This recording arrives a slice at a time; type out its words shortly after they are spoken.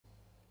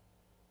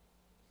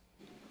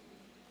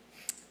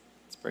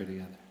Pray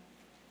together.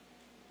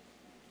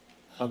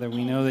 Father,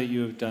 we know that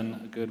you have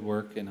done a good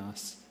work in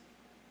us.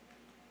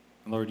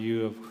 Lord, you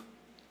have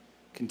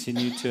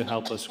continued to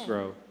help us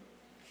grow,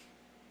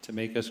 to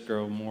make us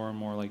grow more and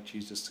more like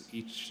Jesus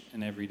each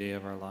and every day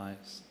of our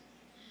lives.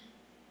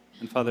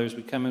 And Father, as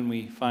we come and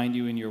we find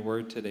you in your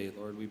word today,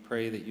 Lord, we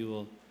pray that you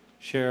will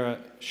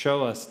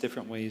show us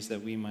different ways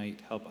that we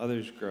might help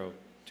others grow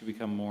to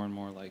become more and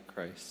more like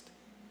Christ.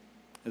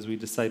 As we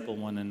disciple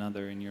one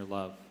another in your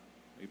love,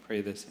 we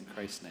pray this in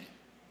Christ's name.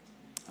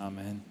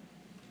 Amen.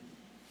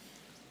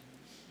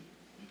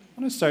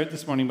 I want to start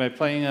this morning by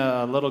playing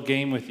a little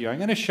game with you. I'm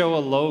going to show a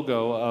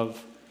logo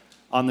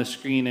on the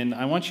screen, and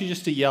I want you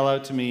just to yell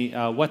out to me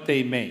what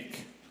they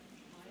make.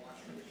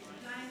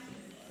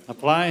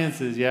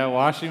 Appliances, yeah,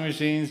 washing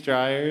machines,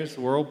 dryers,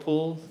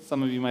 Whirlpool.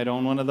 Some of you might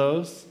own one of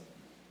those.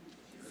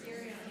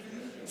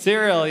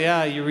 Cereal,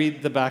 yeah, you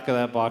read the back of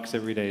that box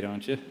every day,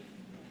 don't you?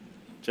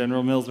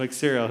 General Mills makes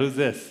cereal. Who's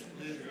this?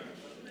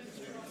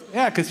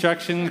 Yeah,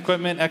 construction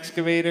equipment,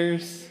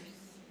 excavators.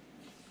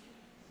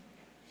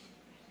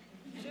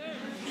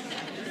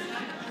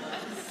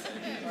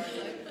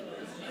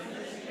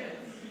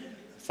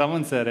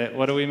 Someone said it.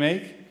 What do we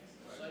make?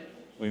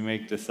 We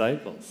make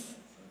disciples.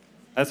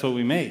 That's what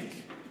we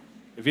make.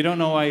 If you don't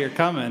know why you're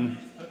coming,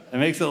 it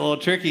makes it a little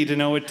tricky to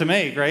know what to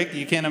make, right?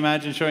 You can't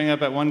imagine showing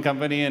up at one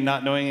company and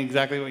not knowing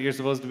exactly what you're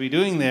supposed to be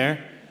doing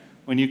there.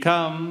 When you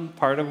come,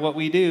 part of what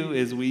we do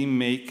is we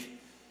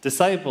make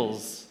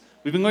disciples.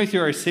 We've been going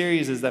through our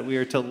series is that we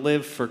are to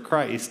live for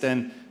Christ.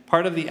 And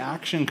part of the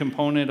action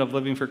component of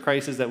living for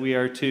Christ is that we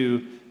are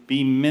to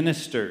be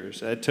ministers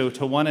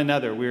to one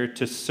another. We are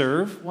to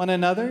serve one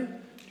another.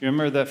 Do you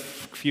remember that a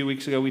few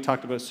weeks ago we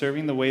talked about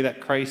serving the way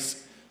that Christ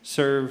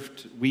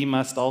served? We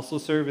must also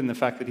serve in the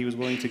fact that he was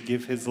willing to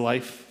give his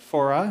life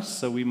for us.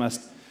 So we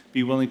must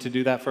be willing to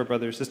do that for a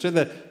brother or sister.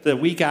 The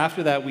week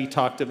after that we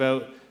talked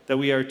about that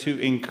we are to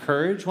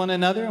encourage one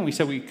another. And we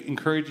said we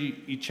encourage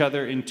each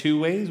other in two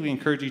ways. We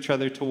encourage each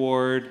other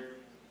toward,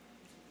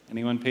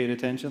 anyone paid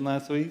attention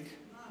last week?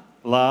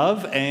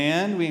 Love.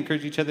 And we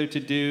encourage each other to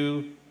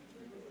do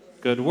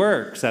good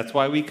works. That's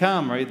why we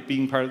come, right?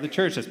 Being part of the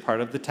church, that's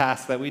part of the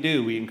task that we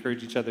do. We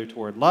encourage each other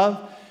toward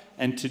love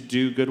and to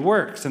do good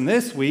works. And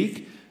this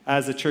week,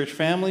 as a church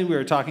family, we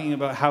are talking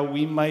about how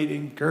we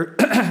might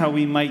how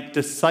we might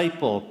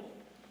disciple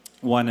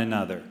one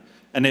another.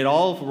 And it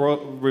all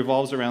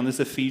revolves around this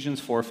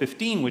Ephesians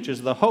 4:15, which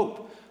is the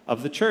hope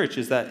of the church,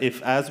 is that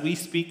if as we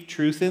speak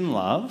truth in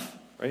love,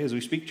 right, as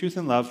we speak truth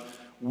in love,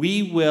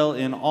 we will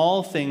in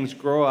all things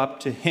grow up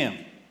to him.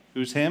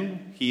 Who's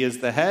him? He is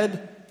the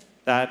head.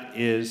 That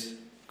is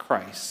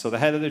Christ. So the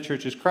head of the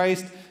church is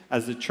Christ.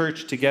 As the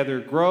church together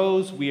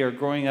grows, we are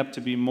growing up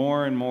to be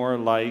more and more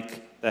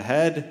like the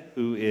head,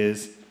 who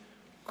is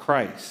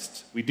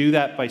Christ. We do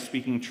that by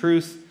speaking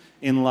truth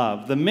in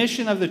love. The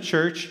mission of the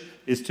church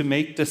is to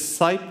make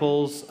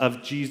disciples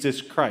of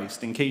Jesus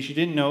Christ. In case you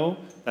didn't know,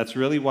 that's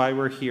really why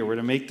we're here. We're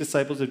to make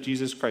disciples of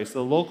Jesus Christ.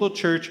 The local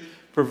church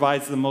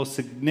provides the most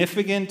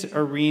significant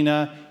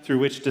arena through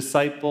which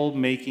disciple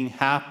making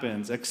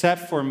happens,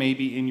 except for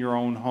maybe in your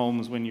own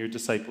homes when you're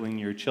discipling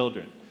your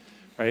children,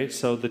 right?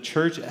 So the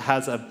church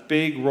has a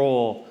big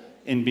role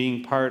in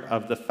being part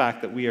of the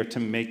fact that we are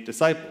to make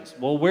disciples.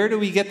 Well, where do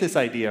we get this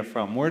idea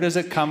from? Where does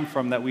it come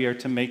from that we are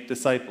to make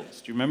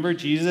disciples? Do you remember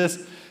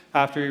Jesus,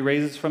 after he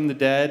raises from the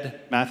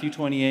dead, Matthew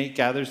 28,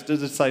 gathers the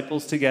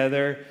disciples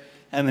together,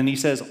 and then he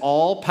says,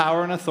 all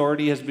power and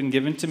authority has been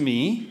given to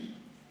me,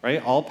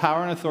 right? All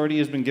power and authority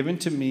has been given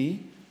to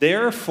me.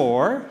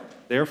 Therefore,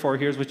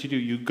 here's what you do.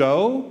 You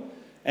go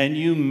and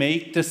you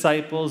make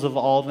disciples of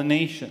all the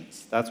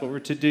nations. That's what we're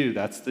to do.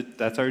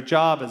 That's our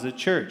job as a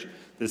church.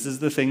 This is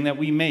the thing that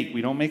we make.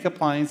 We don't make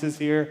appliances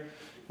here.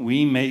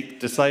 We make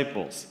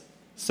disciples.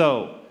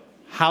 So,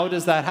 how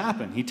does that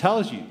happen? He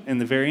tells you in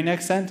the very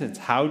next sentence.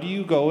 How do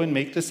you go and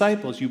make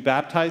disciples? You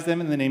baptize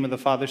them in the name of the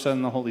Father, Son,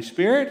 and the Holy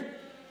Spirit.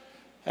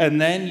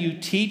 And then you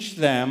teach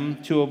them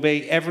to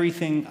obey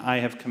everything I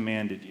have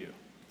commanded you.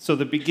 So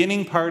the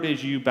beginning part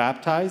is you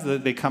baptize.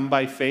 They come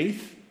by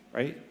faith,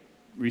 right?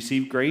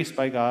 Receive grace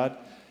by God.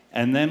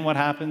 And then what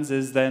happens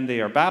is then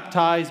they are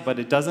baptized, but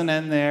it doesn't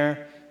end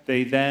there.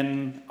 They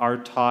then are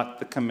taught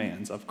the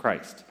commands of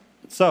Christ.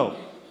 So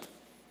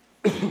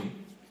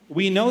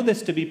we know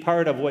this to be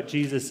part of what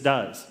Jesus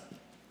does.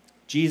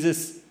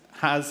 Jesus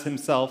has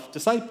himself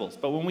disciples.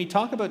 But when we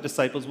talk about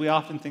disciples, we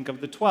often think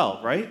of the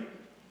 12, right?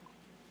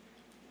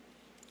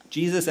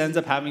 Jesus ends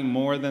up having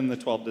more than the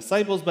 12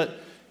 disciples,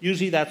 but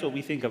usually that's what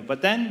we think of.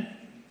 But then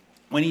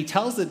when he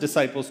tells the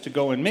disciples to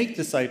go and make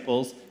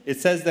disciples, it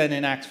says then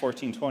in Acts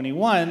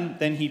 14:21,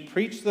 then he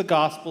preached the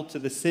gospel to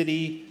the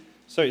city.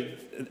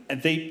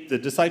 The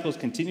disciples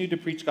continued to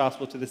preach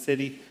gospel to the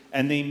city,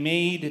 and they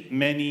made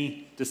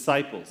many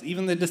disciples.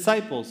 Even the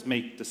disciples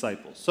make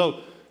disciples.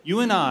 So you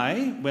and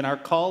I, when our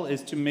call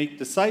is to make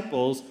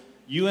disciples,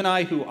 you and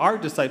I who are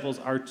disciples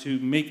are to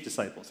make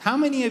disciples. How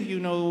many of you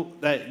know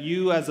that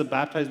you as a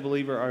baptized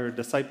believer are a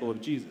disciple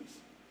of Jesus?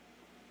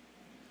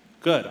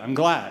 Good, I'm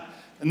glad.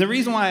 And the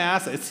reason why I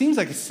ask it seems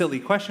like a silly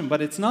question,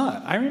 but it's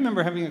not. I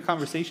remember having a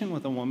conversation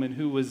with a woman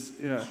who was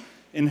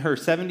in her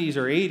 70s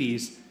or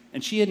 80s,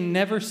 and she had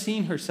never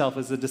seen herself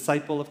as a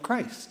disciple of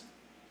Christ.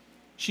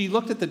 She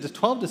looked at the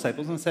 12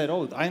 disciples and said,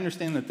 oh, I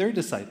understand that they're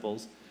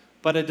disciples,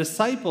 but a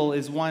disciple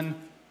is one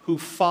who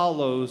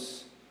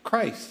follows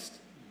Christ.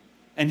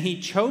 And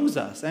he chose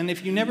us. And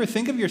if you never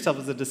think of yourself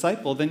as a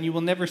disciple, then you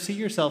will never see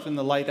yourself in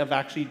the light of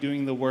actually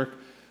doing the work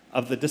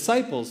of the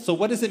disciples. So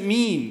what does it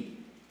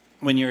mean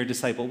when you're a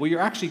disciple? Well,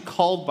 you're actually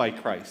called by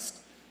Christ.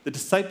 The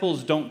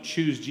disciples don't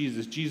choose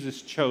Jesus.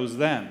 Jesus chose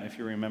them. If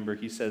you remember,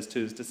 he says to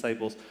his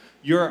disciples,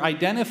 you're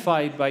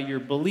identified by your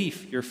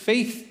belief, your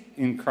faith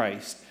in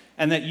Christ,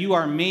 and that you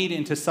are made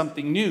into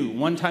something new.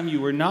 One time you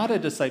were not a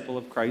disciple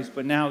of Christ,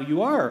 but now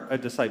you are a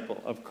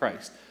disciple of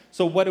Christ.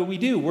 So what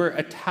do? We're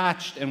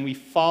attached and we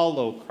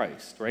follow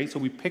Christ, right? So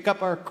we pick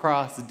up our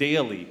cross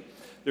daily.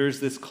 There's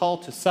this call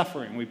to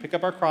suffering. We pick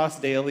up our cross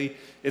daily.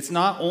 It's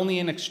not only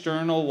an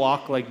external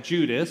walk like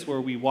Judas,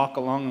 where we walk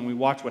along and we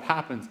watch what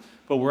happens,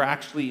 but we're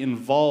actually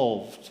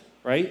involved,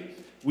 right?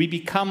 We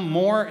become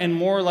more and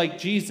more like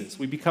Jesus.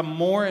 We become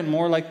more and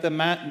more like the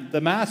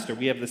Master.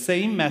 We have the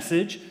same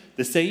message,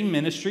 the same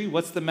ministry.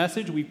 What's the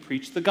message? We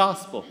preach the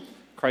gospel.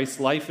 Christ's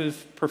life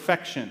is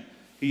perfection.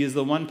 He is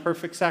the one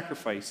perfect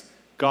sacrifice.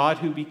 God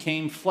who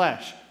became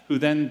flesh, who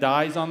then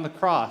dies on the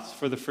cross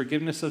for the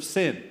forgiveness of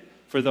sin,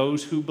 for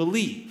those who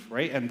believe,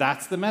 right? And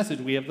that's the message.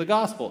 We have the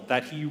gospel,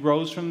 that he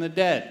rose from the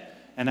dead.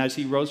 And as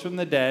he rose from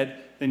the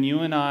dead, then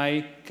you and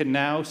I can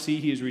now see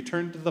he has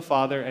returned to the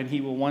Father, and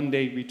he will one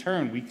day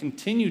return. We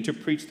continue to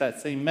preach that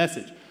same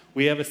message.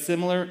 We have the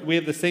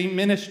same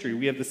ministry.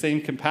 We have the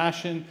same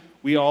compassion.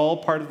 We are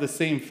all part of the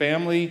same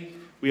family.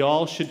 We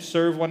all should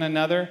serve one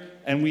another,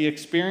 and we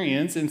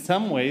experience, in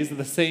some ways,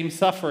 the same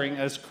suffering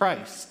as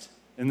Christ,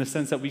 in the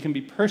sense that we can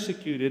be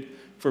persecuted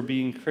for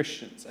being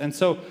Christians. And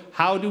so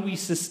how do we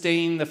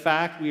sustain the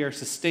fact we are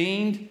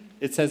sustained?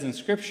 It says in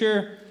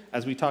Scripture,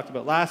 as we talked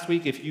about last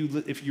week, if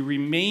you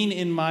remain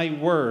in my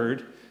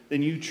word,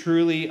 then you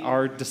truly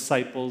are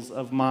disciples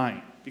of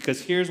mine.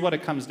 Because here's what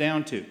it comes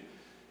down to,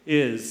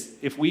 is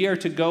if we are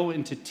to go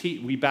into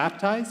we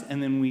baptize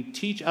and then we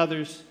teach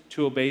others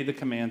to obey the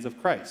commands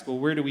of Christ. Well,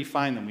 where do we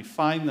find them? We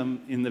find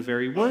them in the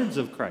very words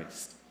of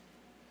Christ.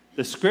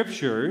 The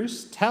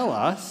Scriptures tell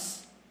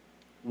us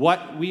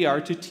what we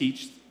are to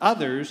teach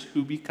others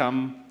who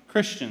become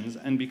Christians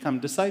and become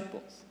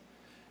disciples.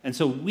 And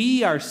so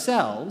we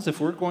ourselves, if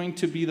we're going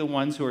to be the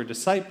ones who are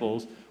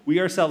disciples, we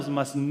ourselves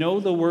must know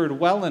the word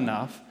well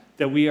enough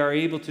that we are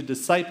able to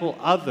disciple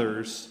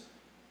others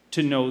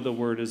to know the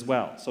word as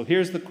well. So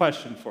here's the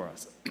question for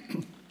us.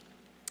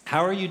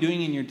 How are you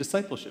doing in your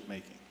discipleship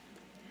making?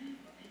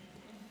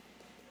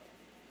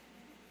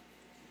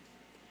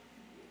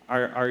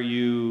 Are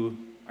you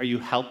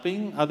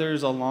helping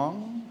others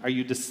along? Are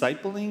you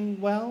discipling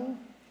well?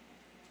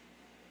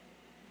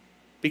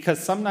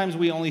 Because sometimes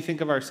we only think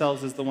of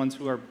ourselves as the ones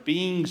who are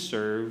being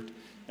served,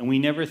 and we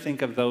never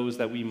think of those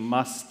that we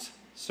must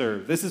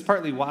serve. This is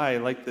partly why I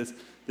like this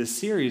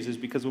series, is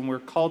because when we're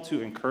called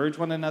to encourage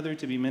one another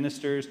to be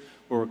ministers,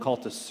 or we're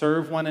called to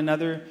serve one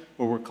another,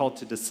 or we're called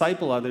to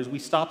disciple others, we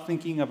stop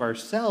thinking of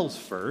ourselves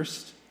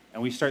first,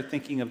 and we start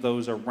thinking of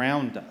those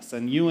around us.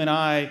 And you and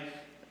I,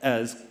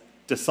 as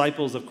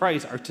disciples of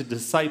Christ, are to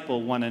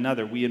disciple one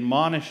another. We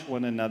admonish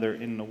one another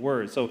in the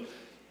word. So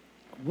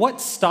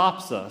what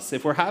stops us,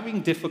 if we're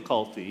having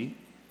difficulty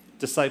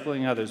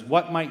discipling others,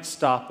 what might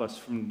stop us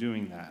from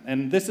doing that?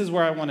 And this is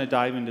where I want to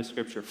dive into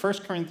Scripture. 1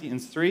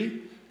 Corinthians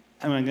 3,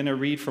 and I'm going to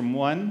read from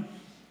 1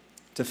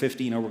 to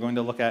 15, or we're going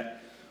to look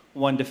at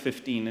 1 to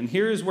 15. And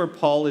here's where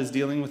Paul is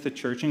dealing with the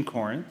church in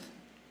Corinth,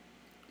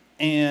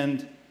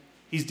 and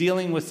he's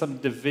dealing with some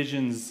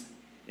divisions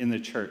in the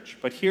church.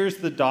 But here's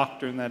the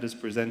doctrine that is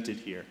presented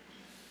here.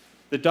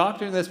 The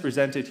doctrine that's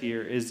presented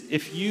here is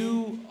if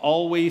you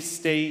always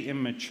stay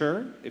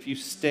immature, if you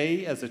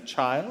stay as a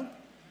child,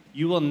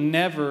 you will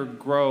never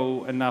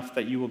grow enough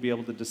that you will be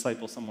able to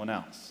disciple someone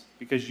else,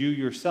 because you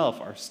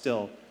yourself are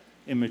still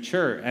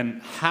immature.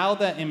 And how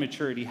that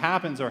immaturity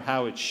happens, or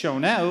how it's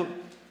shown out,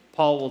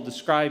 Paul will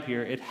describe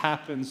here. It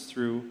happens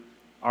through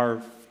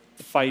our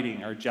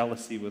fighting, our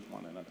jealousy with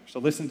one another. So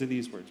listen to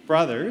these words.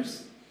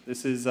 Brothers,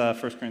 this is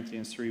 1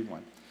 Corinthians 3:1.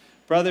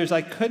 Brothers,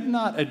 I could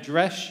not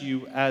address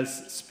you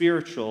as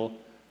spiritual,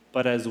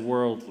 but as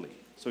worldly.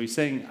 So he's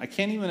saying, I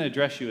can't even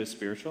address you as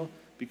spiritual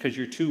because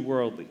you're too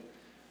worldly.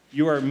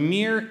 You are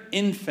mere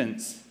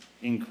infants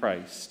in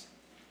Christ.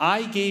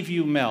 I gave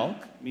you milk,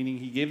 meaning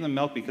he gave them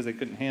milk because they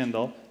couldn't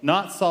handle,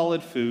 not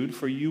solid food,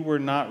 for you were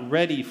not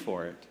ready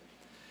for it.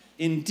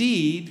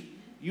 Indeed,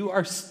 you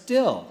are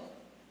still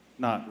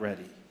not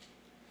ready.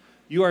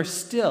 You are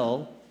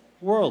still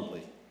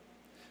worldly.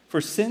 For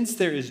since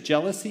there is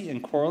jealousy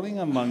and quarreling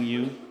among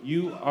you,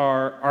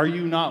 are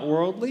you not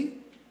worldly?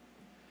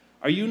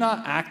 Are you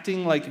not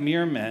acting like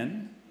mere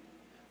men?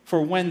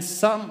 For one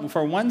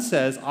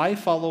says, I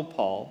follow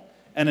Paul,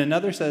 and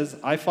another says,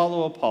 I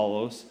follow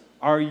Apollos,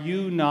 are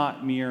you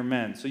not mere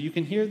men? So you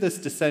can hear this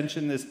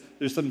dissension,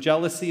 there's some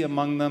jealousy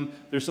among them,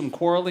 there's some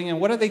quarreling, and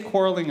what are they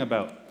quarreling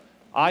about?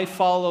 I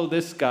follow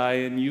this guy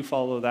and you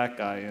follow that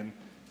guy.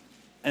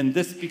 And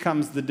this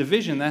becomes the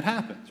division that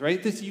happens,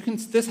 right?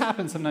 This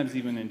happens sometimes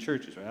even in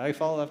churches, right? I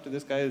follow after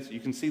this guy. You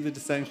can see the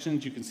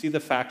dissensions. You can see the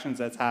factions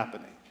that's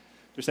happening.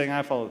 They're saying,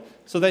 I follow.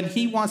 So then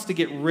he wants to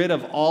get rid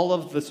of all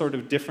of the sort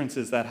of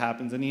differences that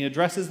happens, and he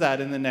addresses that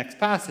in the next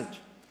passage.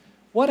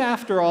 What,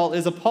 after all,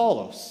 is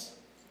Apollos?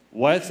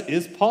 What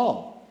is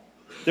Paul?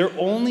 They're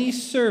only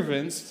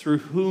servants through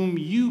whom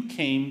you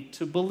came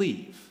to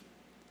believe.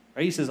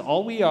 Right? He says,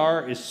 all we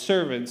are is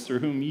servants through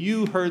whom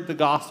you heard the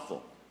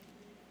gospel.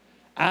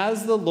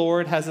 As the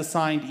Lord has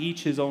assigned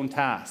each his own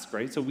task,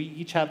 right? So we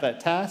each have that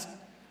task.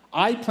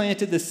 I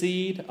planted the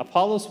seed,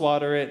 Apollos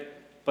watered it,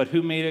 but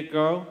who made it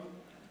grow?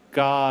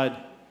 God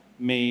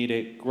made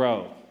it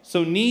grow.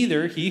 So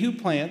neither he who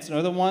plants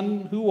nor the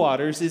one who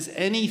waters is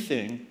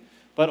anything,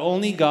 but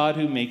only God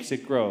who makes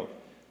it grow.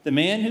 The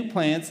man who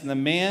plants and the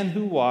man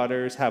who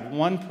waters have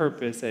one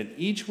purpose, and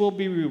each will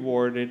be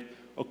rewarded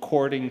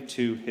according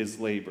to his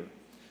labor.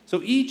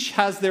 So each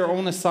has their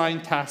own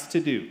assigned task to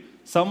do.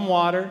 Some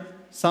water,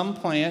 some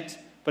plant,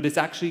 but it's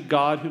actually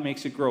God who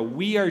makes it grow.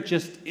 We are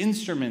just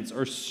instruments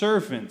or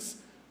servants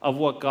of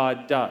what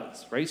God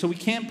does, right? So we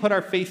can't put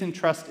our faith and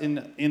trust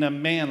in a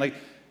man. Like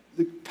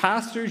the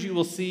pastors, you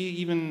will see,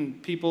 even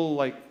people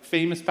like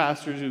famous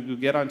pastors who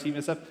get on TV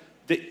and stuff,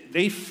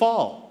 they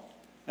fall.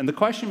 And the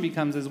question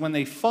becomes is when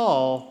they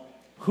fall,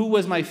 who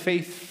was my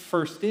faith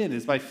first in?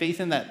 Is my faith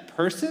in that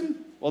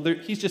person? Well,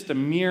 he's just a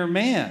mere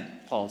man,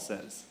 Paul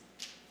says.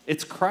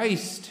 It's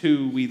Christ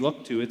who we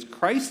look to. It's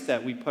Christ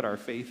that we put our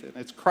faith in.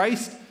 It's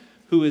Christ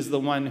who is the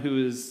one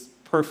who is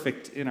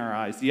perfect in our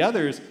eyes. The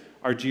others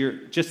are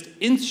just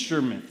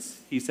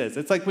instruments, he says.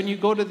 It's like when you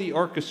go to the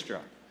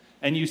orchestra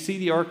and you see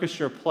the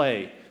orchestra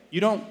play, you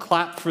don't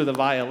clap for the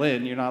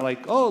violin. You're not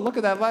like, oh, look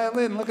at that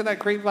violin, look at that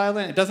great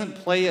violin. It doesn't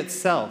play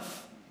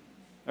itself,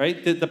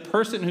 right? The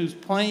person who's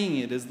playing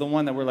it is the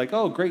one that we're like,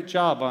 oh, great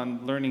job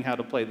on learning how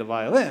to play the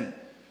violin.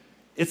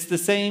 It's the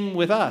same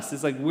with us.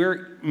 It's like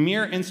we're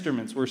mere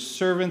instruments. We're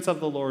servants of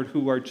the Lord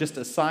who are just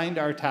assigned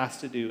our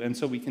task to do, and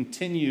so we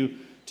continue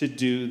to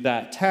do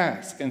that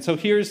task. And so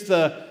here's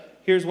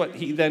what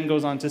he then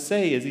goes on to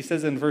say, is he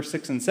says in verse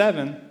 6 and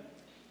 7,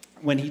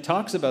 when he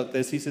talks about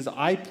this, he says,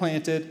 I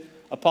planted,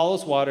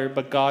 Apollos watered,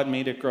 but God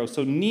made it grow.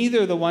 So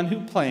neither the one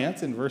who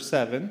plants, in verse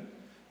 7,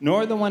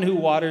 nor the one who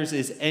waters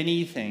is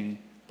anything,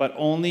 but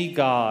only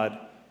God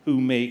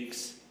who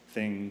makes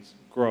things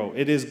grow.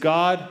 It is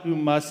God who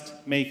must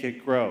make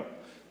it grow.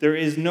 There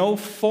is no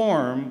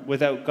form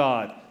without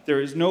God.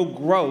 There is no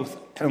growth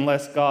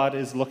unless God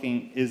is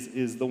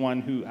the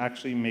one who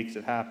actually makes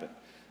it happen.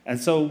 And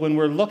so when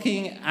we're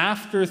looking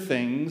after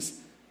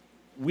things,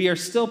 we are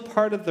still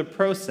part of the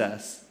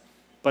process,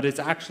 but it's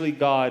actually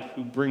God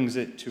who brings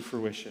it to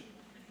fruition.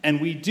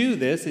 And we do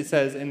this, it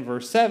says in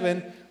verse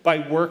 7,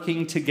 by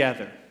working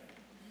together,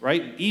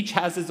 right? Each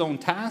has his own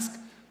task,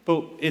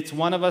 but it's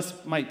one of us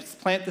might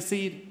plant the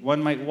seed,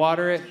 one might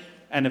water it,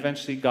 and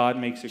eventually God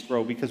makes it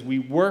grow because we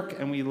work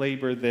and we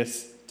labor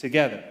this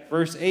together.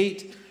 Verse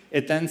 8,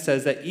 it then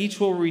says that each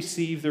will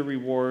receive the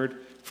reward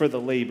for the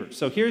labor.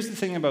 So here's the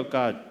thing about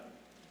God.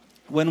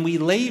 When we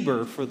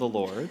labor for the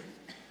Lord,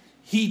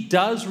 he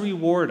does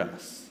reward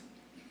us,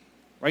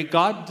 right?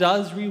 God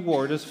does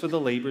reward us for the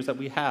labors that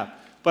we have.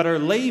 But our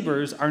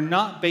labors are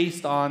not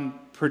based on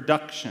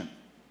production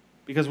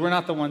because we're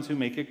not the ones who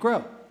make it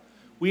grow.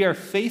 We are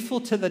faithful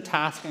to the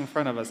task in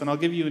front of us. And I'll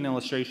give you an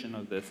illustration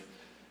of this.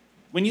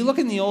 When you look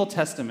in the Old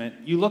Testament,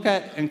 you look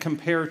at and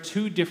compare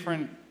two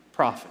different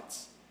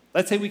prophets.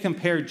 Let's say we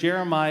compare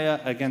Jeremiah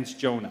against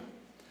Jonah.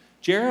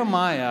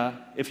 Jeremiah,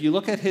 if you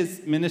look at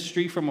his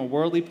ministry from a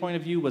worldly point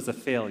of view, was a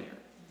failure.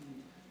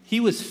 He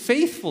was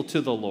faithful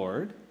to the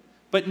Lord,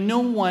 but no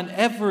one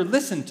ever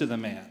listened to the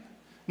man.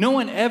 No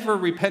one ever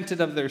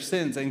repented of their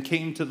sins and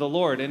came to the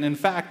Lord. And in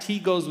fact, he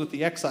goes with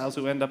the exiles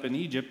who end up in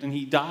Egypt, and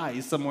he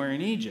dies somewhere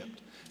in Egypt.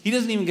 He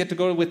doesn't even get to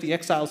go with the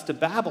exiles to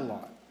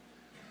Babylon.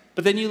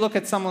 But then you look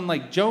at someone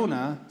like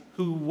Jonah,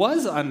 who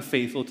was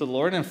unfaithful to the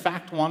Lord, and in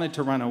fact wanted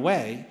to run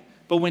away.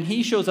 But when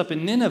he shows up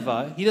in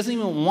Nineveh, he doesn't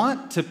even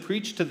want to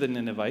preach to the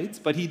Ninevites,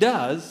 but he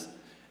does,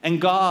 and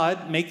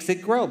God makes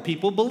it grow.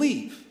 People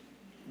believe.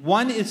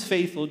 One is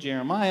faithful,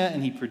 Jeremiah,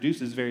 and he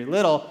produces very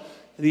little.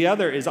 The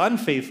other is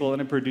unfaithful,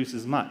 and it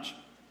produces much.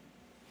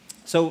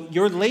 So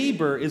your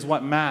labor is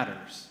what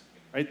matters,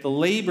 right? The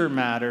labor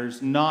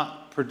matters,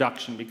 not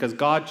production, because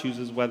God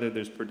chooses whether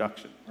there's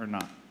production or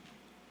not.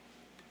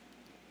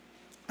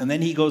 And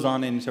then he goes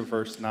on into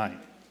verse 9.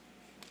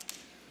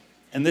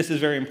 And this is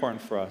very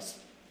important for us.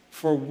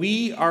 For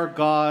we are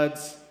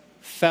God's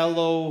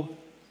fellow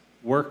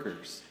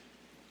workers.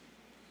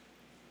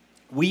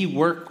 We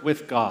work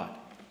with God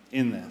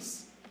in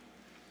this.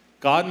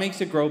 God makes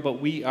it grow, but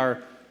we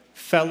are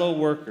fellow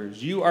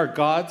workers. You are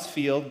God's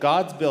field,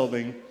 God's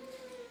building.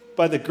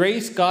 By the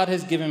grace God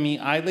has given me,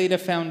 I laid a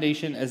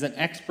foundation as an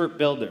expert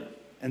builder,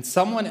 and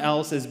someone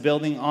else is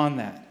building on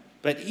that.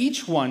 But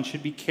each one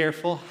should be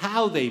careful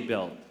how they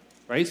build,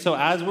 right? So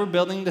as we're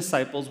building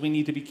disciples, we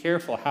need to be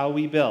careful how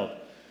we build.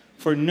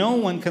 For no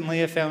one can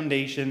lay a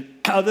foundation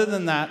other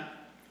than that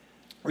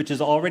which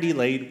is already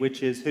laid,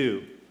 which is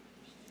who?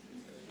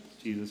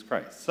 Jesus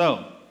Christ.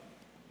 So,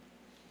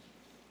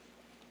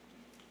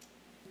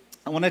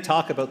 I want to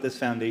talk about this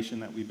foundation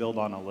that we build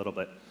on a little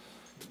bit.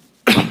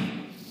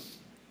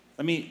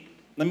 Let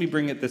me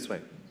bring it this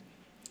way.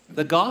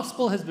 The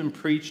gospel has been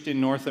preached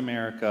in North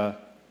America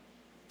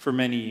for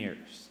many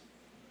years.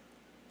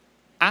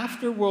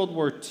 After World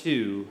War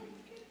II,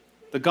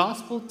 the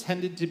gospel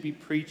tended to be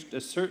preached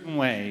a certain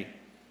way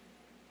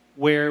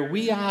where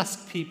we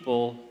ask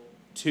people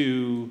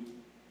to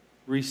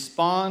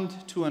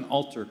respond to an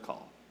altar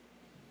call.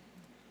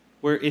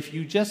 Where if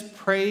you just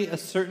pray a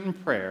certain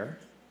prayer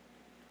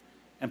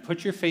and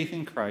put your faith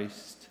in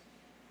Christ,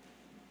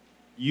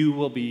 you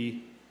will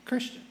be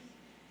Christian.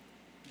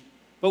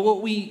 But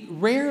what we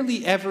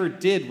rarely ever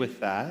did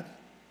with that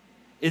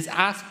is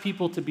ask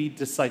people to be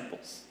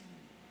disciples.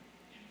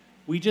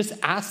 We just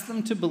ask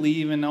them to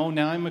believe, and oh,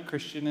 now I'm a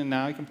Christian, and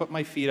now I can put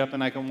my feet up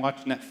and I can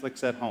watch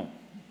Netflix at home.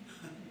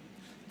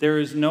 There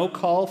is no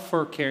call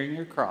for carrying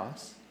your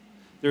cross.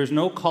 There is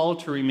no call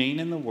to remain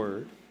in the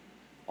Word.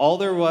 All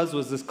there was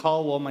this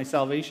call, well, my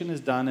salvation is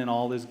done and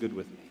all is good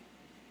with me.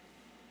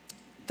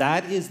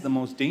 That is the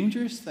most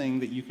dangerous thing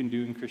that you can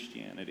do in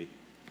Christianity.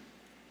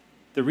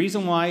 The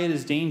reason why it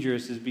is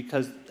dangerous is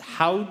because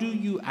how do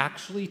you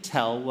actually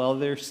tell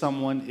whether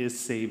someone is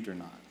saved or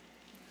not?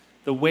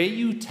 The way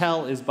you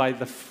tell is by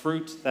the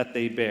fruit that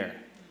they bear,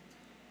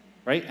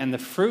 right? And the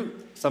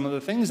fruit, some of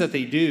the things that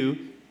they do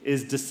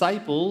is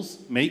disciples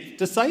make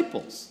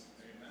disciples.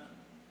 Amen.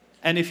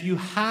 And if you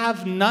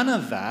have none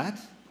of that,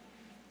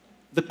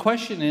 the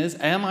question is,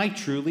 am I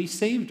truly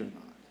saved or not?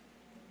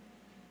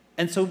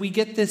 And so we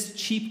get this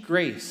cheap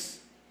grace.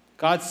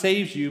 God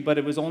saves you, but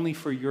it was only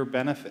for your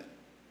benefit.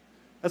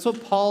 That's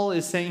what Paul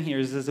is saying here,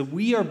 is that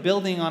we are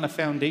building on a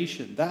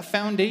foundation. That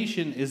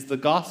foundation is the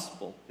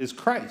gospel, is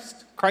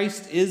Christ.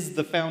 Christ is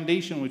the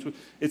foundation.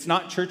 It's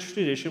not church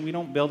tradition. We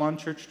don't build on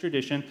church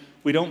tradition.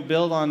 We don't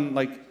build on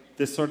like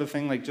this sort of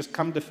thing, like just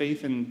come to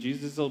faith and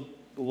Jesus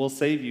will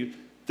save you.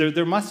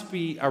 There must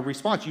be a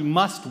response. You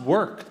must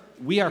work.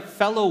 We are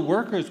fellow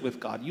workers with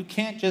God. You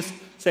can't just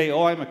say,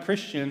 oh, I'm a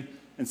Christian,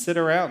 and sit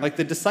around. Like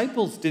the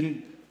disciples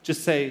didn't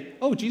just say,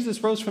 oh,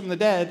 Jesus rose from the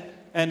dead,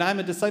 and I'm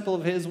a disciple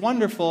of his,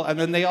 wonderful, and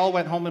then they all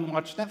went home and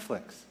watched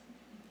Netflix.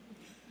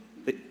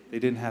 They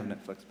didn't have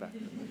Netflix back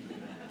then.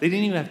 They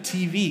didn't even have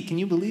TV. Can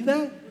you believe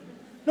that?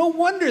 No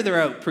wonder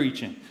they're out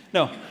preaching.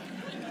 No.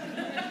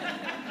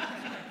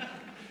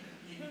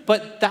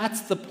 But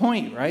that's the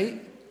point,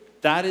 right?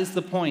 That is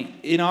the point.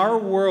 In our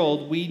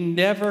world, we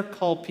never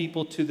call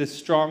people to this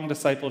strong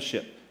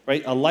discipleship,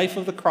 right? A life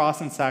of the cross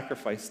and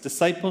sacrifice.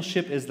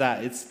 Discipleship is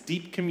that. It's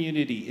deep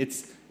community.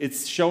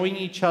 It's showing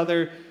each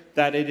other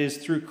that it is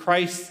through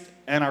Christ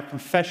and our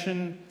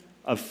confession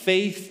of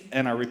faith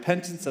and our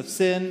repentance of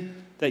sin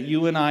that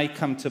you and I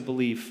come to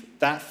believe.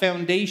 That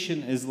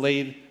foundation is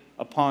laid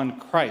upon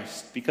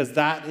Christ because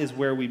that is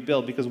where we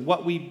build. Because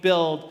what we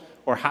build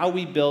or how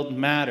we build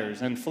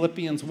matters. And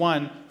Philippians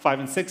 1, 5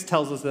 and 6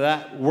 tells us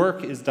that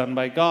work is done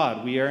by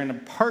God. We are in a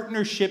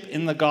partnership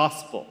in the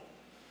gospel,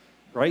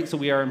 right? So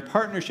we are in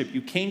partnership.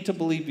 You came to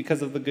believe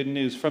because of the good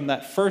news from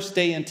that first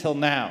day until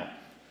now.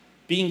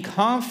 Being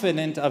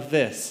confident of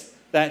this,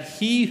 that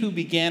he who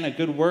began a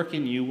good work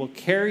in you will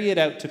carry it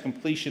out to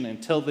completion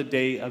until the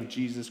day of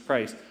Jesus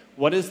Christ.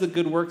 What is the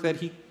good work that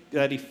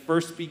he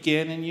first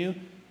began in you?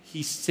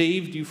 He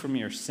saved you from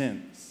your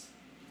sins.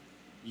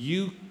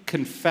 You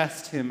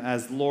confessed him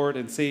as Lord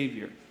and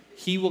Savior.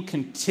 He will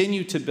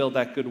continue to build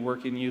that good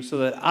work in you so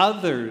that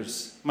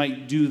others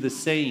might do the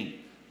same.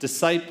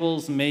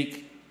 Disciples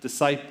make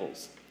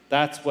disciples.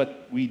 That's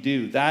what we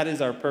do. That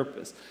is our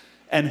purpose.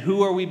 And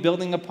who are we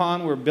building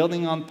upon? We're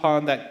building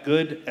upon that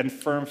good and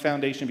firm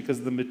foundation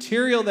because the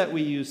material that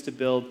we use to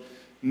build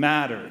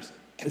matters.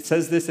 It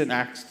says this in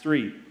Acts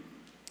 3.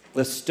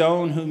 The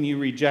stone whom you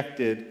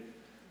rejected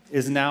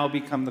is now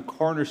become the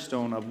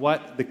cornerstone of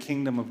what? The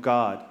kingdom of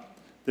God.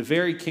 The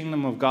very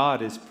kingdom of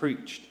God is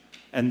preached.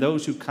 And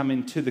those who come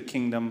into the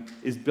kingdom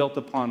is built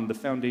upon the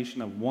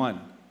foundation of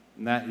one.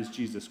 And that is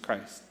Jesus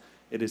Christ.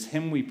 It is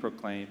him we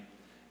proclaim.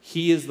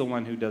 He is the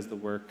one who does the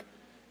work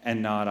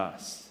and not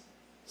us.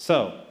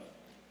 So,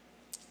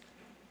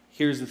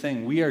 here's the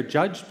thing. We are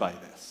judged by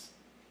this.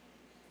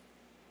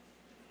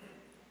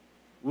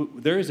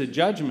 There is a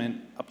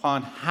judgment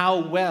upon how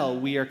well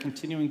we are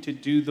continuing to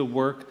do the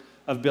work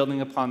of building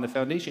upon the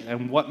foundation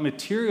and what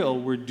material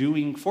we're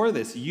doing for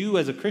this. You,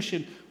 as a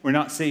Christian, we're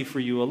not saved for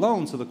you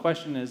alone. So the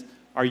question is,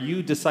 are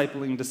you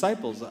discipling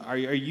disciples? Are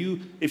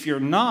you, if you're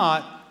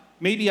not,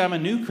 maybe I'm a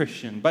new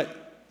Christian,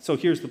 but so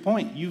here's the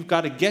point. You've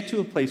got to get to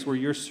a place where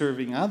you're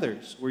serving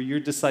others, where you're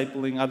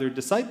discipling other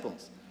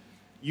disciples.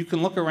 You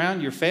can look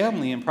around your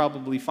family and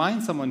probably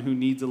find someone who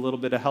needs a little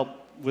bit of help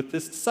with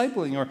this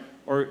discipling,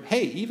 or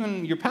hey,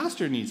 even your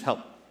pastor needs help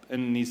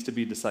and needs to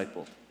be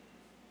discipled.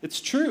 It's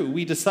true.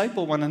 We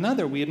disciple one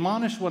another. We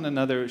admonish one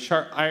another.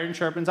 Iron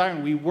sharpens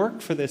iron. We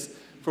work for this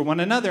for one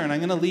another. And I'm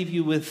going to leave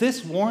you with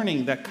this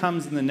warning that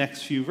comes in the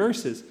next few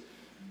verses.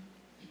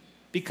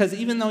 Because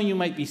even though you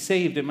might be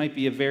saved, it might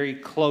be a very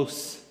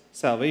close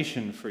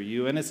salvation for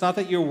you. And it's not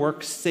that your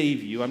works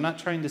save you. I'm not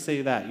trying to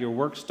say that. Your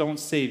works don't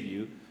save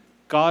you.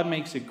 God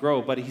makes it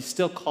grow, but he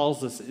still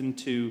calls us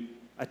into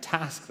a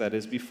task that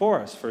is before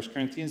us. 1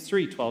 Corinthians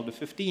 3, 12 to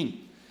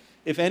 15.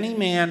 If any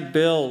man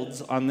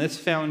builds on this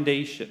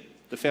foundation,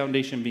 the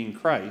foundation being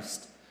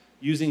Christ,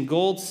 using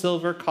gold,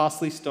 silver,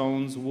 costly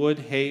stones, wood,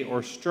 hay,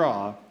 or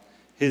straw,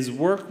 his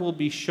work will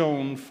be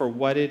shown for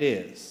what it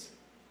is.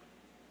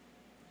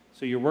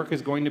 So your work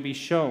is going to be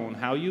shown.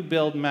 How you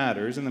build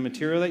matters, and the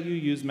material that you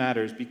use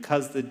matters,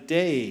 because the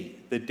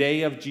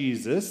day of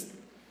Jesus,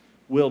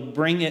 will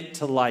bring it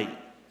to light.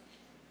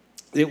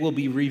 It will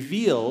be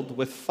revealed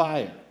with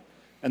fire,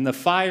 and the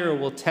fire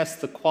will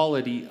test the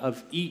quality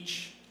of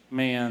each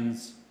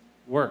man's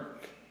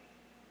work.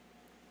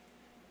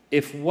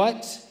 If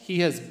what he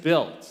has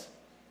built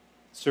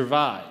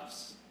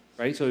survives,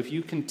 right? So if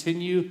you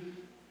continue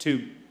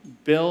to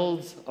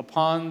build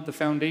upon the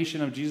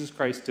foundation of Jesus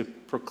Christ, to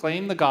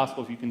proclaim the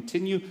gospel, if you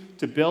continue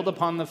to build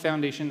upon the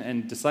foundation,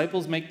 and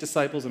disciples make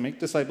disciples and make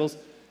disciples,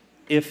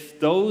 if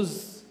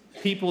those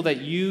people that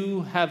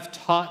you have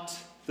taught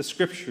the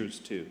scriptures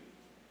to,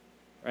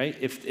 right?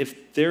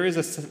 If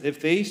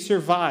they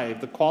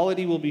survive, the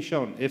quality will be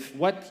shown. If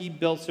what he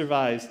built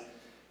survives,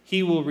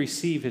 he will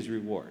receive his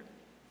reward.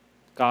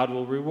 God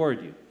will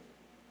reward you.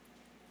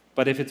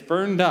 But if it's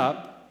burned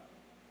up,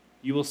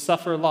 you will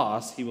suffer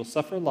loss. He will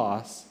suffer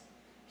loss.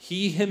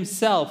 He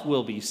himself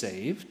will be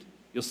saved.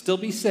 You'll still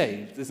be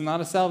saved. This is not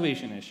a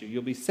salvation issue.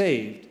 You'll be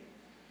saved,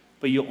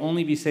 but you'll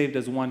only be saved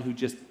as one who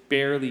just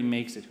barely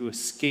makes it, who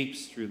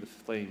escapes through the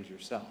flames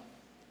yourself.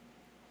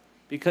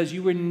 Because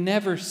you were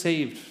never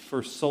saved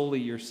for solely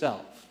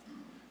yourself.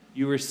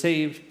 You were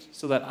saved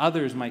so that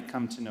others might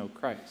come to know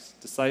Christ.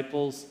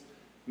 Disciples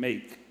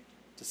make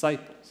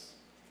disciples.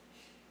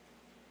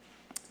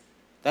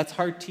 That's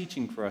hard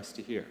teaching for us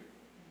to hear.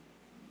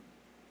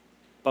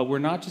 But we're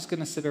not just going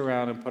to sit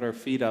around and put our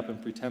feet up and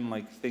pretend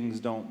like things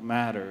don't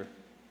matter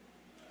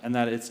and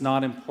that it's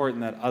not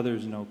important that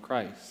others know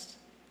Christ.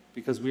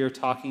 Because we are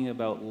talking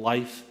about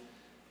life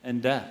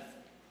and death,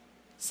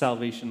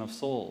 salvation of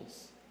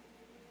souls.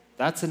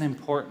 That's an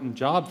important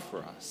job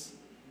for us.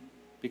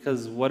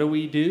 Because what do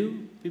we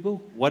do,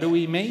 people? What do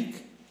we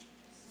make?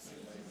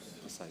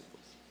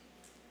 Disciples.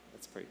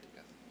 Let's pray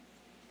together.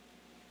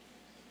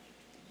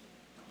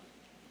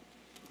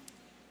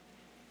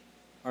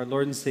 Our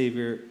Lord and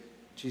Savior,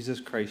 Jesus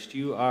Christ,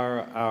 you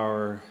are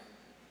our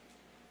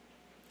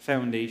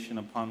foundation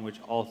upon which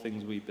all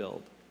things we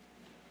build.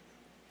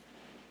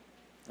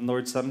 And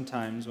Lord,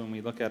 sometimes when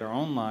we look at our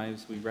own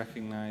lives, we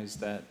recognize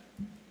that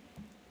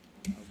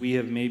we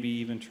have maybe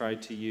even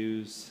tried to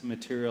use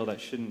material that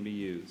shouldn't be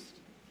used.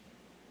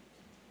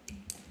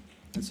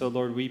 And so,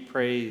 Lord, we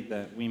pray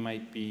that we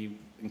might be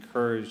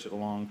encouraged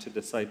along to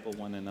disciple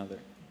one another.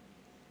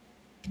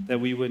 That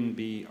we wouldn't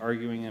be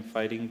arguing and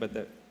fighting, but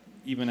that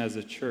even as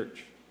a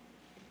church,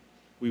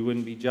 we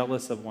wouldn't be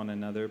jealous of one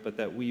another, but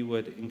that we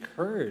would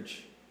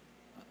encourage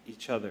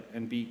each other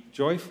and be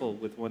joyful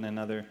with one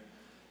another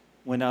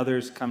when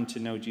others come to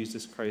know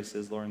Jesus Christ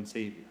as Lord and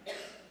Savior.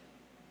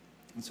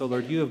 And so,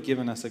 Lord, you have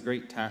given us a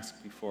great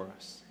task before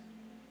us.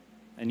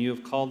 And you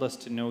have called us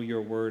to know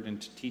your word and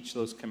to teach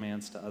those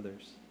commands to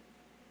others.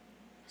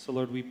 So,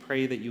 Lord, we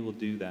pray that you will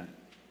do that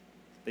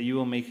you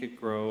will make it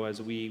grow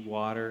as we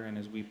water and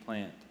as we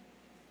plant.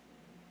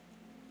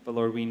 But,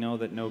 Lord, we know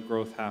that no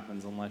growth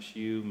happens unless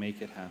you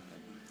make it happen.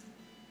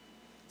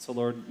 So,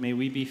 Lord, may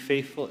we be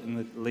faithful in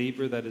the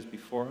labor that is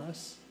before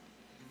us,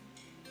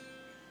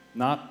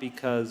 not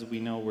because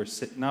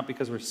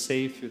we're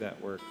saved through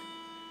that work,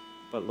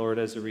 but, Lord,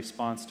 as a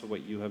response to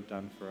what you have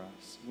done for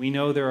us. We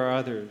know there are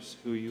others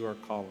who you are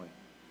calling.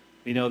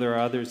 We know there are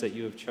others that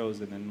you have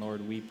chosen, and,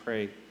 Lord, we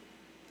pray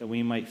that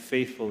we might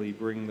faithfully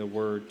bring the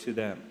word to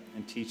them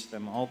and teach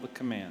them all the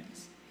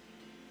commands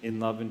in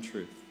love and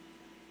truth.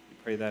 We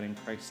pray that in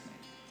Christ's name.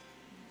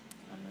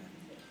 Amen.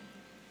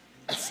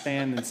 Let's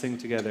stand and sing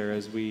together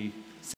as we